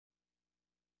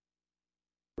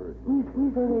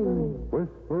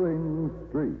Whispering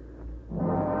Street.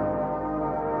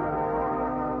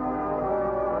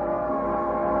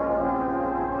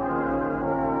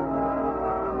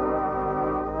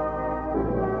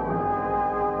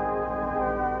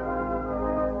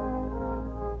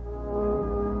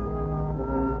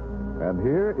 And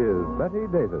here is Betty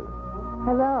Davis.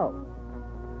 Hello.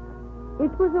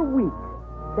 It was a week,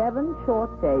 7 short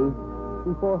days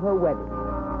before her wedding,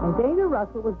 and Dana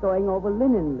Russell was going over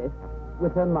linen lists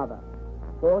with her mother.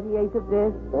 48 of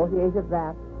this, 48 of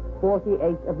that,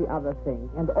 48 of the other thing,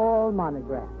 and all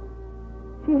monographed.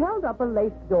 She held up a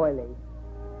lace doily.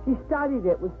 She studied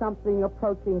it with something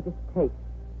approaching distaste.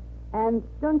 And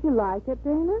don't you like it,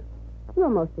 Dana? Your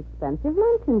most expensive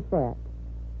luncheon set.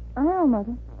 I know,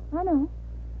 Mother. I know.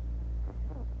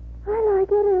 I like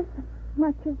it as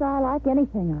much as I like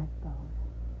anything, I suppose.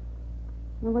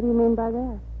 And what do you mean by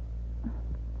that?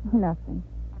 Nothing.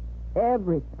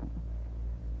 Everything.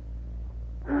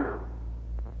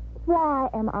 Why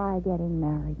am I getting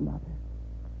married, Mother?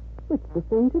 It's the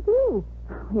thing to do.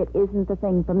 It isn't the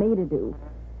thing for me to do.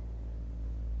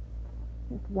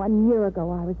 Just 1 year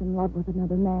ago, I was in love with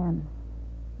another man.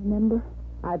 Remember?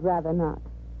 I'd rather not.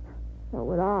 So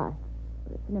would I.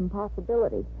 But it's an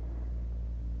impossibility.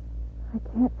 I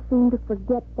can't seem to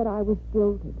forget that I was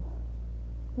jilted.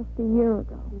 Just a year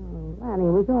ago. Oh, Lanny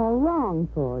was all wrong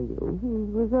for you. He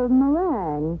was a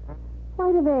meringue.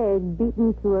 White of egg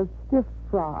beaten to a stiff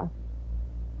frost.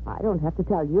 I don't have to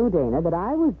tell you, Dana, that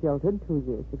I was jilted 2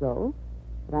 years ago.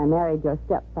 That I married your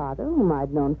stepfather, whom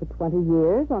I'd known for 20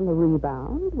 years on the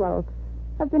rebound. Well,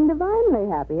 I've been divinely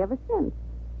happy ever since.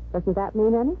 Doesn't that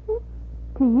mean anything?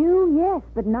 To you, yes,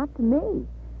 but not to me.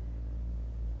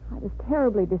 I was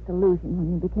terribly disillusioned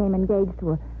when you became engaged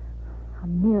to a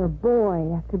mere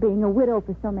boy after being a widow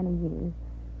for so many years.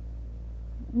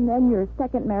 And then your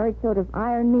second marriage sort of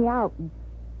ironed me out, and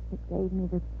it gave me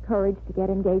the courage to get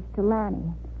engaged to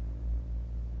Lanny.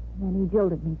 And then he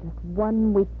jilted me just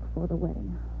 1 week before the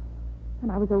wedding.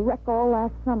 And I was a wreck all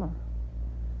last summer.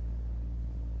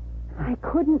 I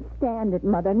couldn't stand it,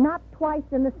 Mother, not twice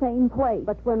in the same place.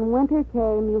 But when winter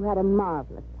came, you had a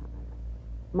marvelous time.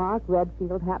 Mark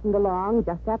Redfield happened along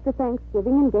just after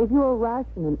Thanksgiving and gave you a rush,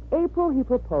 and in April he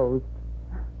proposed.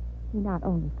 He not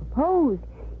only proposed,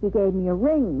 he gave me a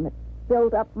ring that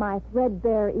built up my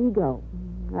threadbare ego.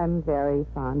 I'm very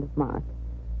fond of Mark.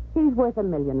 He's worth $1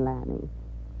 million, Lanny.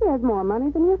 He has more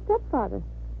money than your stepfather.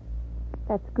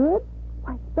 That's good?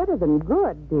 Why, it's better than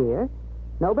good, dear.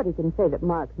 Nobody can say that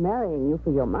Mark's marrying you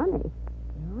for your money.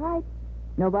 You're right.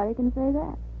 Nobody can say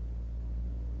that.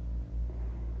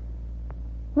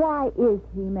 Why is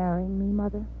he marrying me,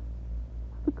 Mother?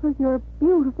 Because you're a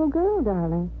beautiful girl,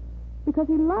 darling. Because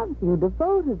he loves you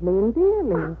devotedly and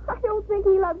dearly. I don't think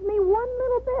he loves me one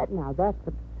little bit. Now, that's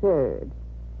absurd.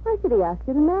 Why should he ask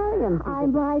you to marry him? I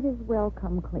might as well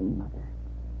come clean, Mother.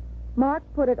 Mark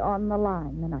put it on the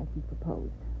line the night he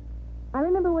proposed. I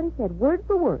remember what he said, word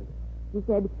for word. He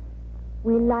said,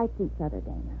 "We like each other,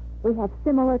 Dana. We have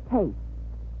similar tastes."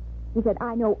 He said,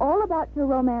 "I know all about your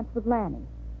romance with Lanny,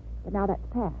 but now that's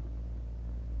past.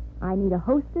 I need a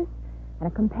hostess and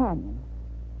a companion.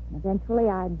 And eventually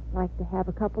I'd like to have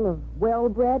a couple of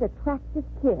well-bred, attractive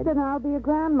kids." Then I'll be a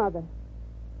grandmother.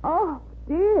 Oh,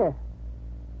 dear.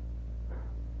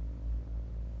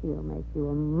 He'll make you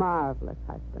a marvelous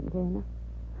husband, Dana.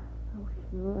 Oh,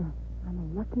 sure. I'm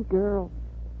a lucky girl.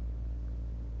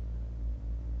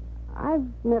 I've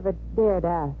never dared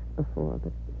ask before,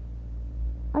 but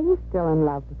are you still in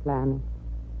love with Lanny?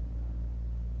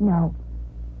 No.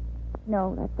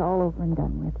 No, that's all over and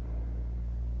done with.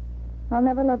 I'll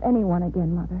never love anyone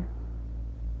again, Mother.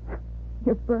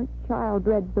 Your burnt child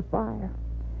dreads the fire.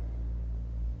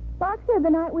 Mark said the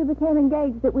night we became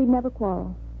engaged that we'd never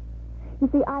quarrel. You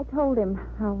see, I told him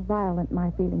how violent my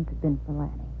feelings had been for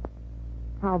Lanny.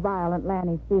 How violent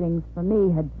Lanny's feelings for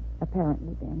me had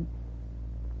apparently been.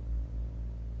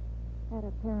 Had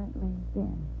apparently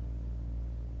been.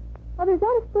 Mother, is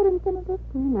that a split infinitive?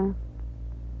 No.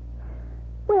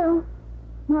 Well,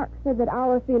 Mark said that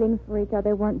our feelings for each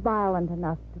other weren't violent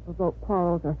enough to provoke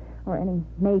quarrels or any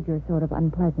major sort of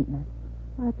unpleasantness.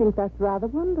 I think that's rather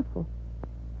wonderful.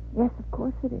 Yes, of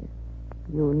course it is.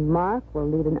 You and Mark will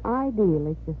lead an ideal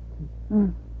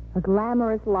existence. A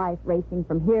glamorous life racing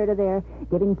from here to there,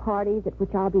 giving parties at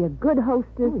which I'll be a good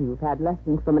hostess. Oh, you've had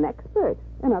lessons from an expert.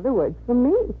 In other words, from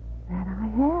me. That I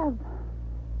have.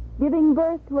 Giving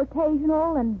birth to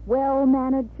occasional and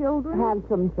well-mannered children.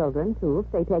 Handsome children, too,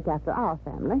 if they take after our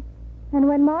family. And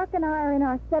when Mark and I are in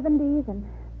our 70s and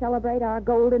celebrate our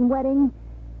golden wedding...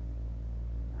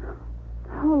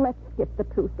 Oh, let's skip the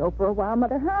trousseau for a while,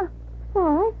 Mother, huh?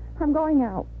 Why? I'm going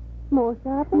out. More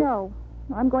shopping? No,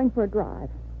 I'm going for a drive.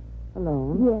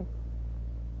 Alone? Yes.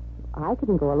 I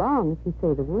couldn't go along if you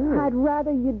say the word. I'd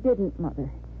rather you didn't, Mother.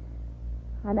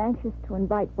 I'm anxious to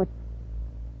invite what's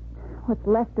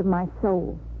left of my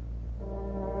soul.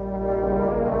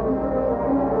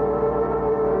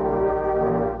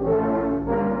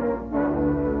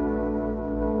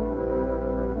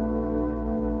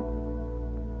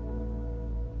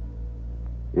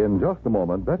 In just a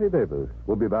moment, Betty Davis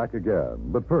will be back again.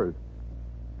 But first,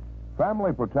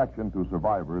 Family protection to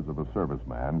survivors of a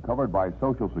serviceman covered by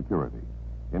Social Security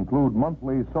include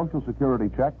monthly Social Security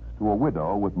checks to a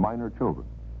widow with minor children.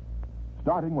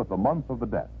 Starting with the month of the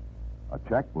death, a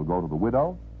check will go to the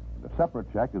widow, and a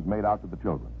separate check is made out to the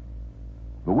children.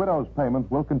 The widow's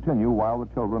payments will continue while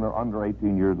the children are under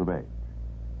 18 years of age.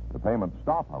 The payments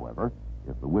stop, however,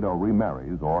 if the widow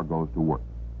remarries or goes to work.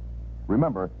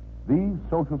 Remember, these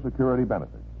Social Security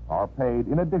benefits are paid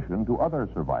in addition to other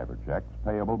survivor checks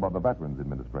payable by the Veterans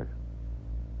Administration.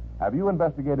 Have you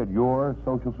investigated your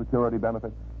Social Security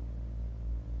benefits?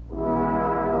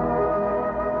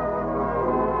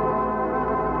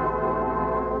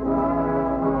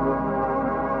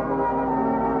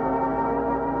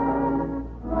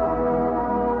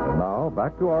 and now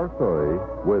back to our story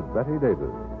with Betty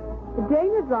Davis.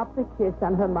 Dana dropped a kiss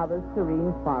on her mother's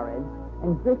serene forehead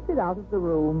and drifted out of the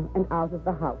room and out of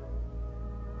the house.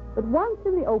 But once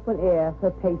in the open air,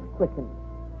 her pace quickened.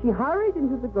 She hurried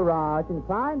into the garage and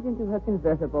climbed into her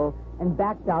convertible and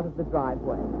backed out of the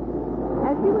driveway.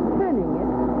 As she was turning it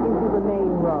into the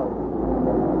main road.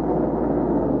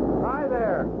 Hi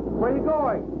there. Where are you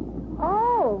going?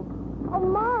 Oh,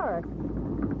 Mark.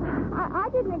 I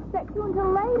didn't expect you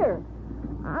until later.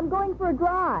 I'm going for a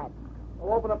drive.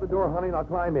 Well, open up the door, honey, and I'll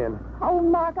climb in. Oh,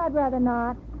 Mark, I'd rather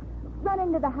not. Run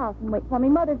into the house and wait for me.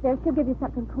 Mother's there. She'll give you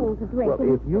something cool to drink.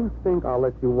 Well, if you think I'll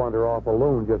let you wander off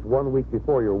alone just 1 week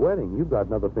before your wedding, you've got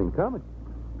another thing coming.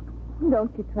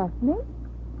 Don't you trust me?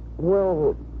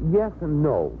 Well, yes and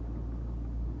no.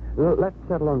 Let's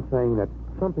settle on saying that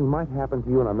something might happen to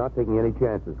you and I'm not taking any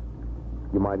chances.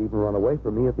 You might even run away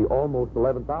from me at the almost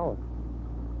 11th hour.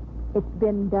 It's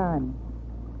been done.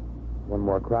 One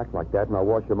more crack like that and I'll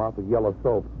wash your mouth with yellow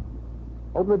soap.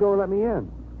 Open the door and let me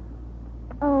in.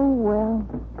 Oh, well.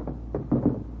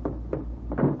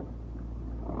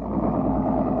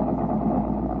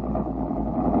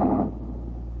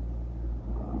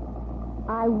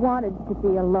 I wanted to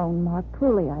be alone, Mark.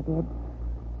 Truly, I did.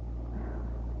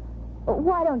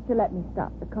 Why don't you let me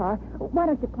stop the car? Why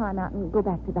don't you climb out and go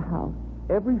back to the house?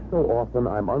 Every so often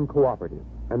I'm uncooperative,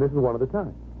 and this is one of the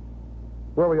times.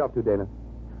 Where are we off to, Dana?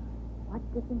 What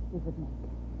difference does it make?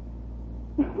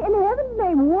 In heaven's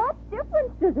name, what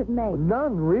difference does it make?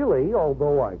 None, really,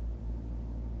 although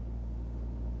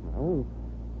Well,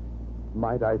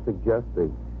 might I suggest the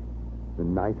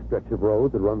nice stretch of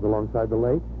road that runs alongside the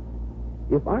lake?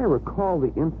 If I recall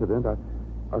the incident, a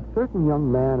certain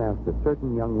young man asked a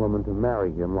certain young woman to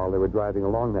marry him while they were driving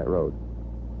along that road.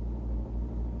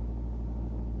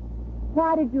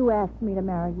 Why did you ask me to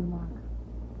marry you, Mark?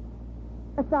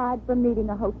 Aside from needing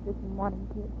a hostess and wanting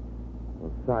kids.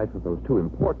 Aside from those two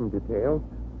important details,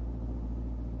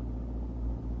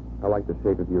 I like the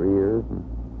shape of your ears and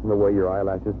the way your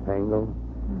eyelashes tangle.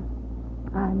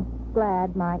 I'm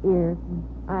glad my ears and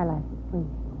eyelashes please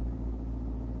you.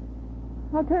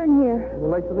 I'll turn here. The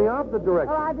lake's in the opposite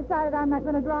direction. Well, I've decided I'm not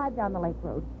going to drive down the lake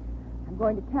road. I'm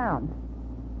going to town.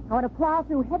 I want to plow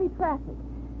through heavy traffic.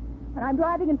 When I'm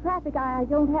driving in traffic, I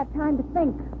don't have time to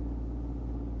think.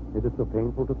 Is it so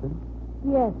painful to think?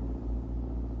 Yes.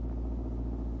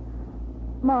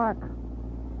 Mark,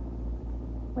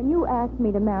 when you asked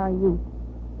me to marry you,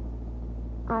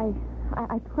 I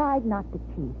tried not to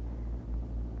cheat.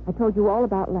 I told you all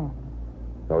about Lanny.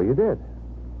 So you did.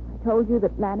 I told you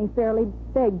that Lanny fairly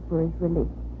begged for his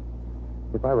release.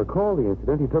 If I recall the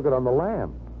incident, he took it on the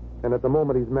lam. And at the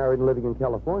moment, he's married and living in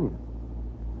California.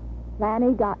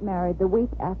 Lanny got married the week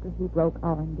after he broke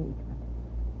our engagement.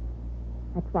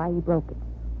 That's why he broke it.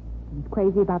 He's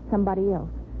crazy about somebody else.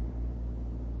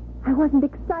 I wasn't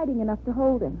exciting enough to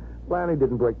hold him. Lanny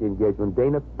didn't break the engagement,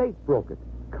 Dana. Fate broke it.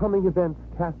 Coming events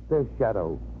cast their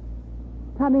shadow.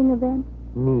 Coming events?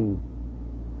 Me.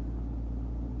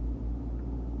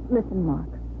 Listen, Mark.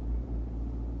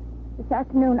 This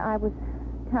afternoon I was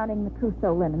counting the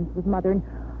trousseau linens with Mother, and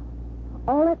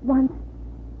all at once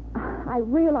I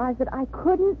realized that I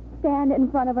couldn't stand in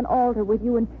front of an altar with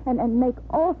you and make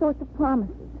all sorts of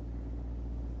promises.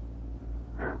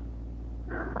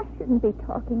 I shouldn't be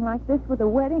talking like this with a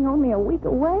wedding only a week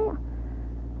away.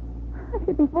 I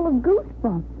should be full of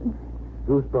goosebumps.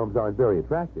 Goosebumps aren't very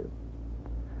attractive.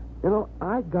 You know,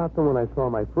 I got them when I saw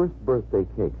my first birthday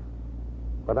cake.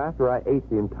 But after I ate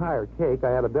the entire cake,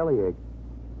 I had a bellyache.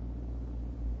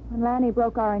 When Lanny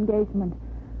broke our engagement,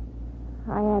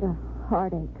 I had a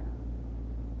heartache.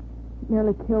 It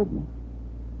nearly killed me.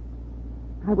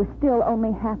 I was still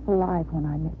only half alive when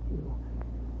I met you.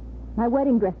 My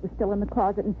wedding dress was still in the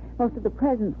closet, and most of the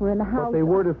presents were in the house. But they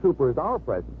weren't as super as our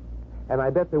presents. And I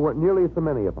bet there weren't nearly so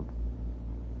many of them.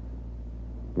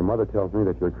 Your mother tells me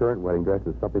that your current wedding dress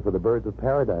is something for the birds of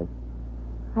paradise.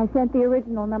 I sent the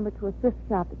original number to a thrift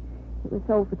shop. It was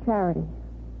sold for charity.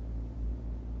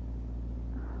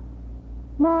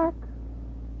 Mark,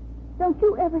 don't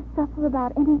you ever suffer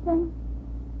about anything?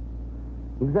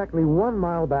 Exactly 1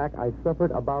 mile back, I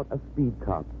suffered about a speed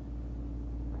cop.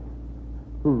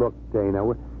 Look, Dana,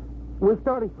 we're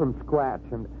starting from scratch,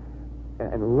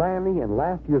 and Lanny and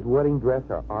last year's wedding dress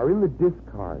are in the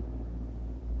discard.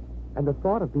 And the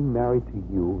thought of being married to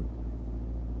you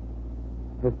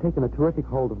has taken a terrific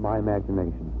hold of my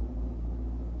imagination.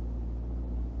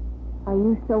 Are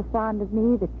you so fond of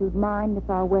me that you'd mind if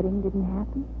our wedding didn't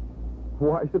happen?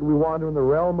 Why should we wander in the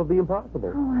realm of the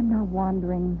impossible? Oh, I'm not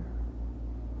wandering.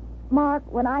 Mark,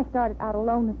 when I started out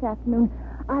alone this afternoon,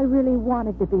 I really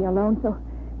wanted to be alone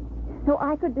so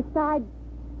I could decide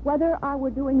whether I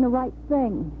were doing the right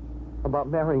thing. About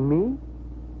marrying me?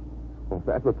 Well, if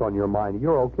that's what's on your mind,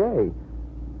 you're okay.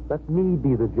 Let me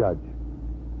be the judge.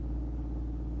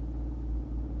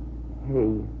 Hey,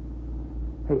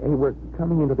 we're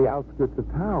coming into the outskirts of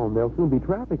town. There'll soon be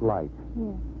traffic lights.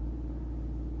 Yes.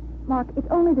 Mark, it's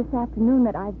only this afternoon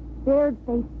that I've dared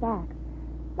face facts.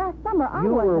 Last summer, I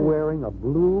You wasn't. were wearing a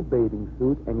blue bathing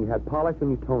suit, and you had polish on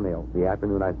your toenails the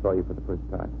afternoon I saw you for the first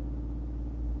time.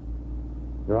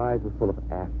 Your eyes were full of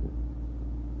ashes.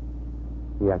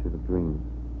 The ashes of dreams.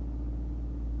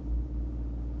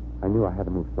 I knew I had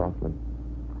to move softly.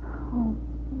 Oh,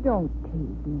 don't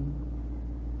tease me.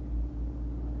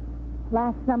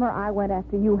 Last summer, I went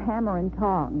after you hammer and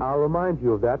tongs. I'll remind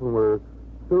you of that when we're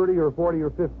 30 or 40 or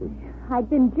 50. I'd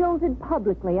been jilted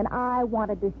publicly, and I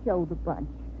wanted to show the bunch.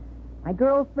 My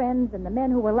girlfriends and the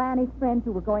men who were Lanny's friends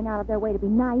who were going out of their way to be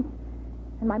nice,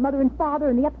 and my mother and father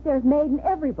and the upstairs maid and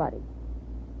everybody.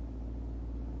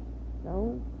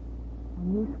 So,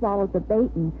 when you swallowed the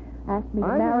bait and asked me to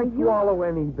marry you... I didn't swallow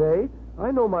any bait.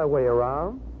 I know my way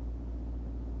around.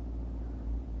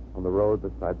 On the road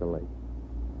beside the lake.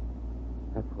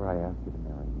 That's where I asked you to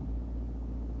marry me.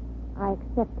 I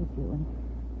accepted you, and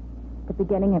at the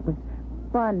beginning it was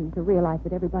fun to realize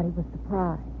that everybody was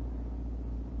surprised.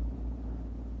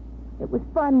 It was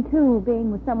fun, too,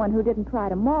 being with someone who didn't try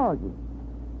to maul you.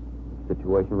 The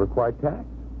situation required tact.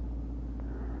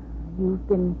 You've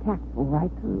been tactful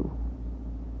right through.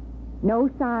 No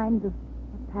signs of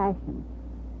passion.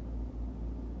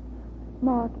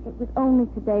 Mark, it was only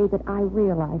today that I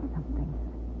realized something.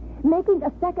 Making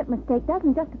a second mistake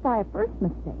doesn't justify a first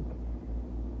mistake.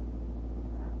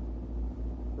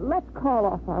 Let's call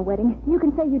off our wedding. You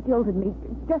can say you jilted me,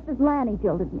 just as Lanny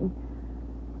jilted me.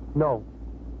 No.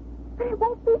 But it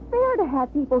won't be fair to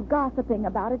have people gossiping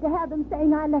about it, to have them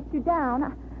saying I let you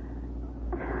down.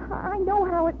 I know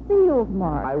how it feels,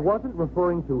 Mark. I wasn't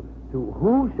referring to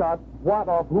who shot what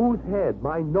off whose head.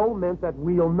 My no meant that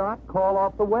we'll not call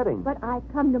off the wedding. But I've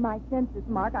come to my senses,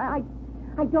 Mark. I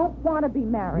don't want to be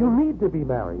married. You need to be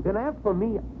married. And as for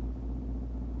me...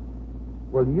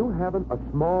 Well, you haven't a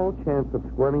small chance of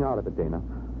squirming out of it, Dana.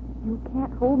 You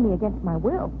can't hold me against my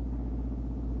will.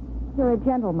 You're a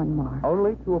gentleman, Mark.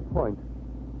 Only to a point.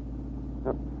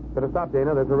 Now, better stop,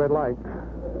 Dana. There's a red light.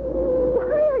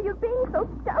 Why are you being so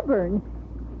stubborn?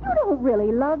 You don't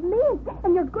really love me,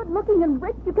 and you're good-looking and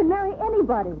rich. You can marry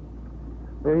anybody.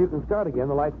 There, you can start again.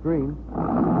 The light's green.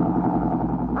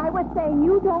 I was saying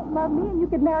you don't love me, and you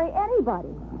could marry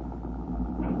anybody.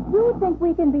 You think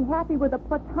we can be happy with a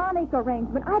platonic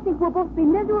arrangement. I think we'll both be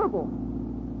miserable.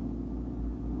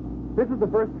 This is the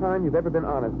first time you've ever been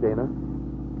honest, Dana.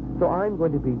 So I'm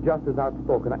going to be just as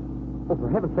outspoken. Oh, for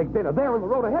heaven's sake, Dana, there in the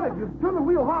road ahead of you. Turn the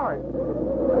wheel hard.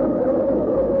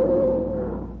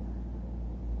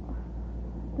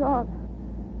 Dog.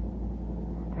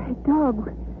 Stray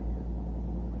dog.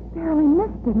 We barely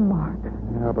missed him, Mark.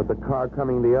 Yeah, but the car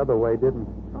coming the other way didn't.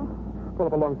 Pull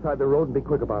up alongside the road and be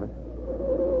quick about it.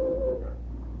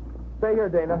 Stay here,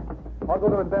 Dana. I'll go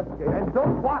to investigate. And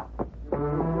don't watch.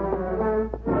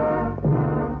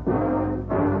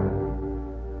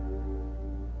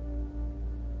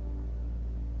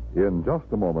 In just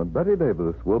a moment, Betty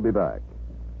Davis will be back.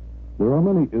 There are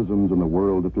many isms in the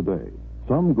world of today.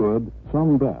 Some good,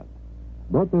 some bad.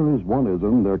 But there is one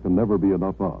ism there can never be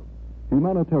enough of.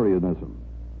 Humanitarianism.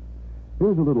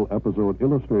 Here's a little episode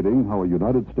illustrating how a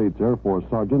United States Air Force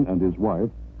sergeant and his wife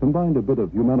combined a bit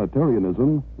of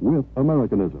humanitarianism with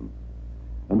Americanism,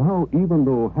 and how, even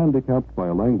though handicapped by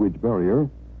a language barrier,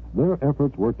 their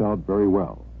efforts worked out very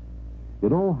well.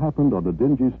 It all happened on a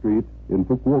dingy street in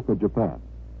Fukuoka, Japan.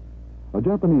 A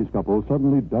Japanese couple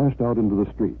suddenly dashed out into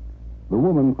the street, the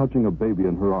woman clutching a baby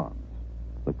in her arms.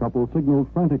 The couple signaled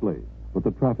frantically, but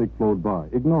the traffic flowed by,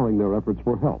 ignoring their efforts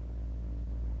for help.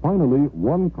 Finally,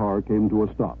 one car came to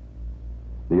a stop.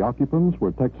 The occupants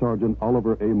were Tech Sergeant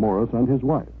Oliver A. Morris and his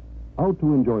wife, out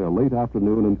to enjoy a late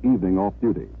afternoon and evening off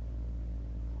duty.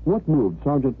 What moved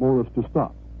Sergeant Morris to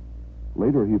stop?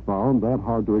 Later he found that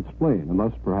hard to explain,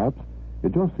 unless perhaps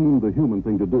it just seemed the human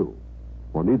thing to do,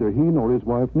 for neither he nor his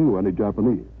wife knew any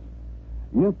Japanese.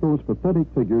 Yet those pathetic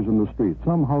figures in the street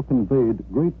somehow conveyed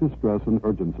great distress and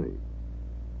urgency.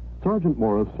 Sergeant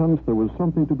Morris sensed there was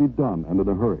something to be done and in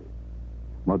a hurry.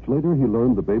 Much later, he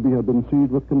learned the baby had been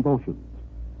seized with convulsions.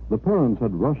 The parents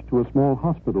had rushed to a small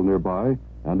hospital nearby,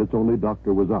 and its only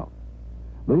doctor was out.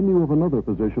 They knew of another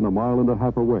physician a mile and a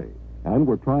half away, and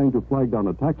were trying to flag down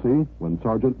a taxi when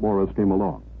Sergeant Morris came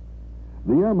along.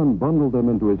 The airman bundled them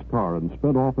into his car and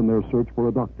sped off in their search for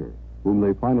a doctor, whom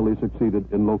they finally succeeded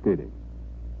in locating.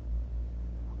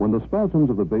 When the spasms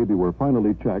of the baby were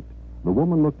finally checked, the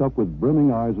woman looked up with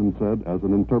brimming eyes and said, as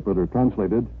an interpreter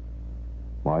translated,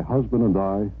 "My husband and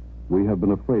I, we have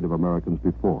been afraid of Americans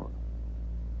before.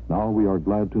 Now we are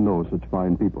glad to know such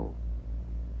fine people."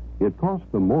 It cost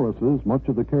the Morrises much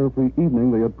of the carefree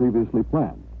evening they had previously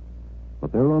planned,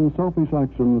 but their unselfish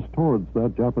actions towards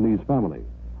that Japanese family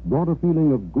brought a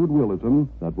feeling of goodwillism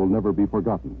that will never be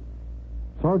forgotten.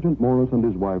 Sergeant Morris and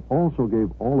his wife also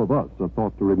gave all of us a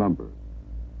thought to remember.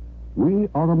 We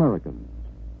are Americans.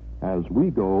 As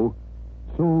we go,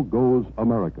 so goes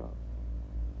America.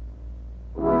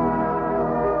 Now,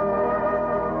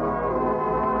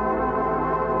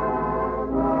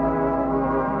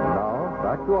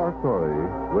 back to our story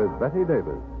with Betty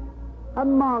Davis. A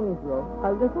mongrel,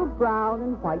 a little brown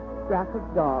and white scrap of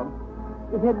dog.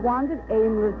 It had wandered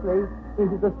aimlessly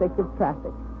into the thick of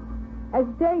traffic. As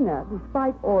Dana,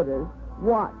 despite orders,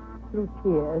 watched through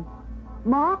tears,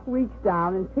 Mark reached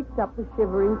down and picked up the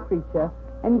shivering creature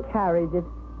and carried it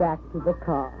back to the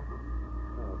car.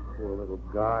 Oh, poor little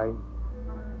guy.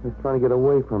 He's trying to get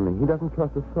away from me. He doesn't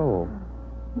trust a soul.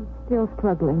 He's still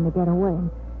struggling to get away.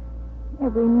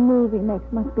 Every move he makes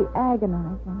must be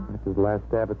agonizing. That's his last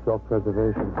stab at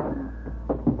self-preservation.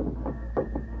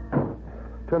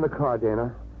 Turn the car,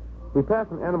 Dana. We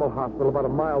passed an animal hospital about a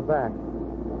mile back.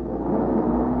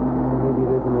 Maybe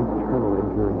there's an internal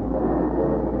injury.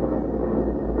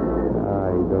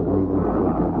 He doesn't even see.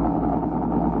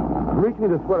 Reach me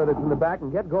the sweater that's in the back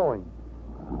and get going.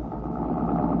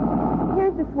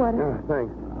 Here's the sweater.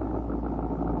 Thanks.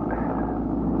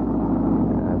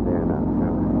 There now.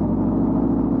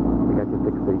 You got your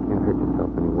fix so you can't hurt yourself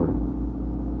any worse.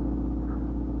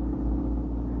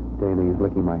 Dana, he's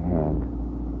licking my hand.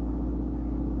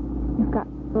 You've got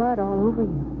blood all over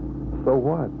you. So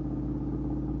what?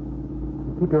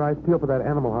 Keep your eyes peeled for that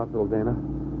animal hospital, Dana.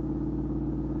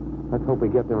 Let's hope we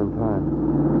get there in time.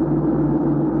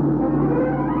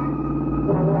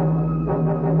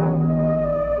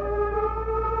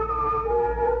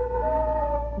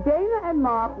 Dana and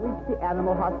Mark reached the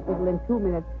animal hospital in 2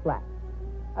 minutes flat.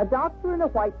 A doctor in a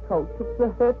white coat took the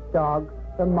hurt dog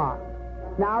from Mark.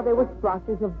 Now there were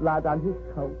splotches of blood on his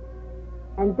coat.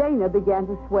 And Dana began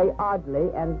to sway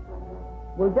oddly, and,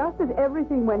 well, just as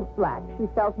everything went black, she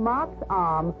felt Mark's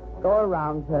arm go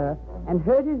around her and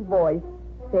heard his voice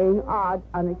saying odd,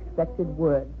 unexpected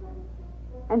words.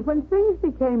 And when things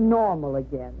became normal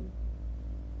again...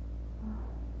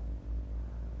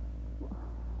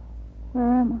 Where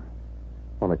am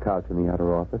I? On the couch in the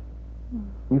outer office.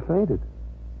 You fainted.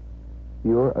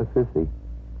 You're a sissy.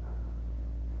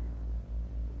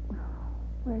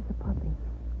 Where's the puppy?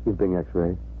 He's being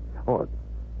x-rayed. Oh,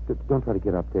 don't try to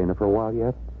get up, Dana, for a while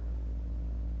yet.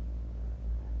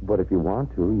 But if you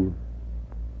want to,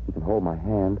 you can hold my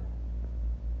hand.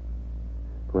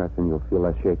 Perhaps then you'll feel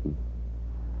less shaky.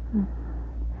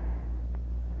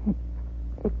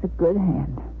 It's a good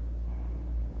hand.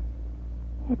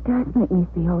 It does make me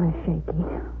feel less shaky.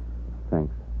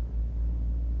 Thanks.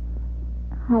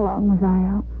 How long was I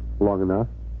out? Long enough?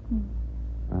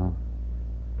 Well,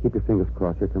 keep your fingers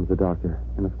crossed. Here comes the doctor.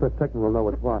 In a split second, we'll know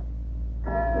what's what.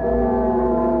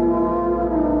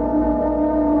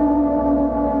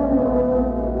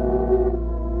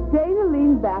 Dana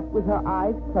leaned back with her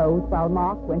eyes closed while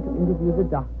Mark went to interview the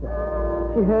doctor.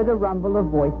 She heard a rumble of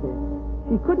voices.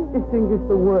 She couldn't distinguish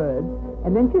the words,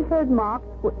 and then she heard Mark's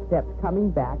footsteps coming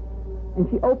back, and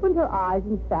she opened her eyes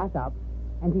and sat up,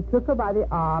 and he took her by the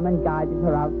arm and guided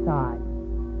her outside.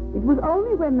 It was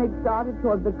only when they started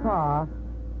toward the car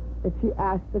that she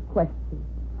asked the question.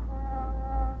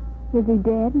 Is he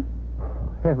dead?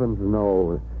 Heavens,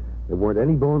 no. There weren't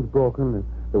any bones broken.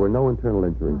 There were no internal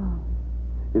injuries. Oh.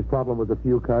 His problem was a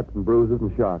few cuts and bruises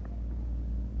and shock.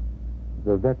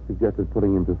 The vet suggested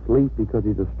putting him to sleep because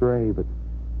he's a stray, but...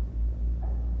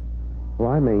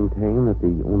 Well, I maintain that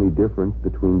the only difference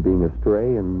between being a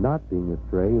stray and not being a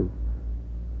stray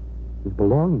is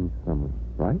belonging to someone,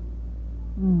 right?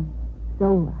 So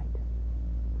right.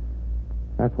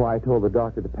 That's why I told the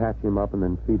doctor to patch him up and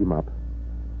then feed him up.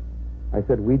 I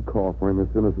said we'd call for him as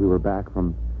soon as we were back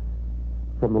from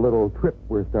the little trip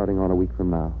we're starting on a week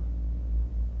from now.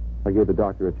 I gave the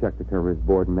doctor a check to cover his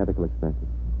board and medical expenses.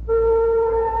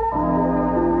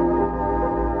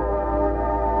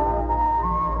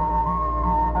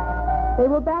 They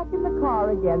were back in the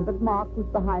car again, but Mark was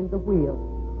behind the wheel.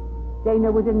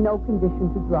 Dana was in no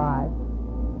condition to drive.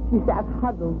 She sat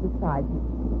huddled beside him.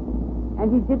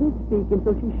 And he didn't speak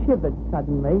until she shivered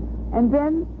suddenly, and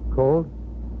then... Cold?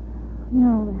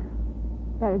 No,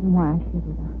 that isn't why I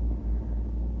shivered.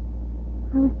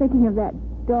 I was thinking of that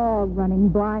dog running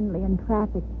blindly in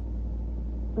traffic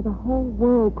with the whole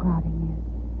world crowding in.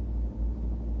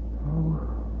 Oh,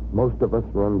 most of us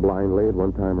run blindly at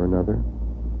one time or another.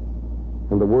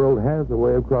 And the world has a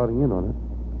way of crowding in on us.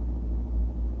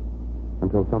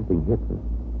 Until something hits us.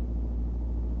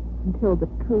 Until the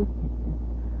truth hits us.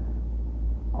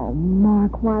 Oh,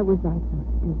 Mark, why was I so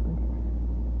stupid?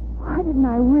 Why didn't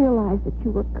I realize that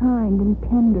you were kind and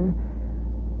tender?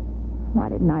 Why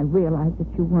didn't I realize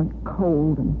that you weren't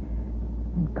cold and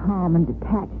calm and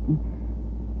detached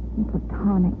and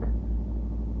platonic?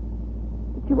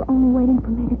 That you were only waiting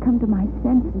for me to come to my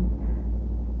senses,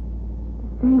 to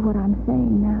say what I'm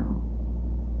saying now.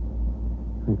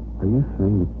 Are you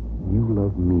saying that you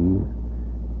love me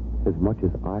as much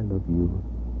as I love you?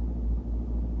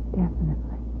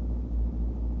 Definitely.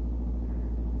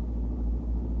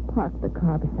 Park the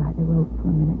car beside the road for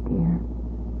a minute, dear,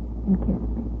 and kiss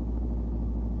me.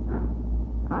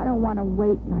 I don't want to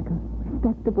wait like a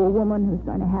respectable woman who's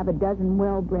going to have a dozen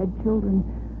well-bred children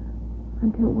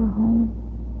until we're home.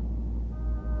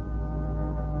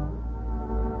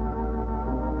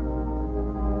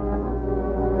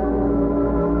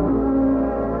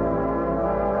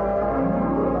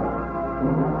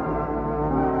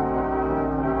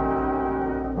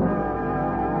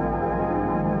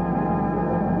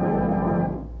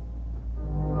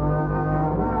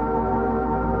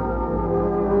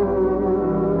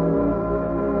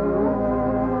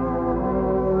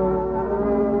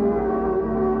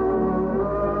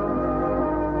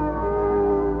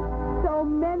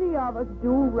 Do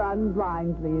run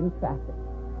blindly in traffic,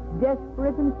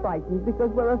 desperate and frightened because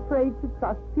we're afraid to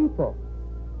trust people,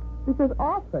 because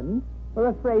often we're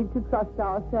afraid to trust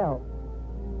ourselves.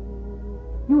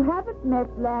 You haven't met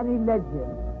Lanny Ledger,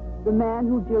 the man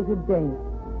who jilted Dana,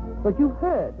 but you've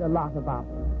heard a lot about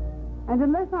him. And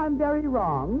unless I'm very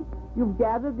wrong, you've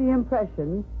gathered the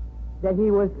impression that he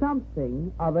was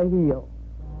something of a heel.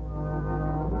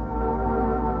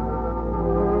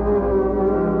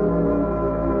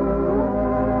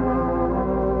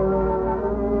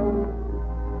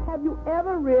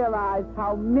 Ever realized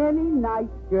how many nice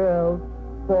girls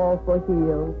fall for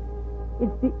heels?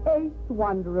 It's the 8th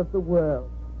wonder of the world,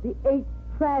 the 8th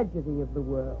tragedy of the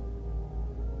world.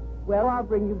 Well, I'll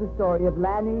bring you the story of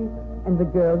Lanny and the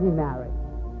girl he married.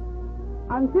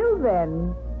 Until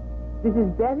then, this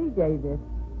is Betty Davis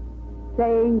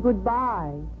saying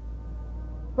goodbye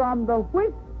from the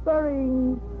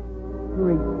Whispering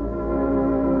Street.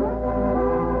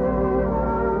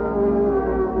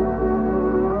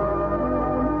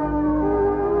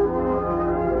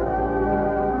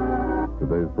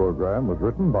 Today's program was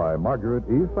written by Margaret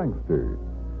E. Sangster.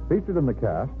 Featured in the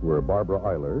cast were Barbara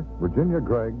Eiler, Virginia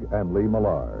Gregg, and Lee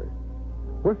Millar.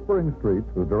 Whispering Streets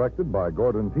was directed by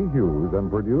Gordon T. Hughes and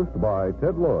produced by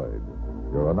Ted Lloyd.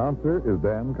 Your announcer is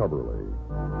Dan Coverly.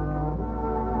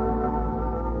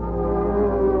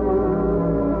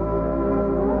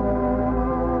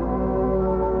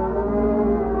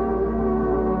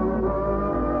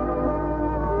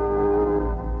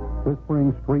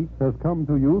 Whispering Streets has come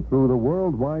to you through the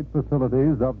worldwide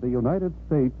facilities of the United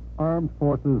States Armed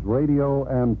Forces Radio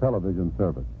and Television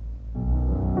Service.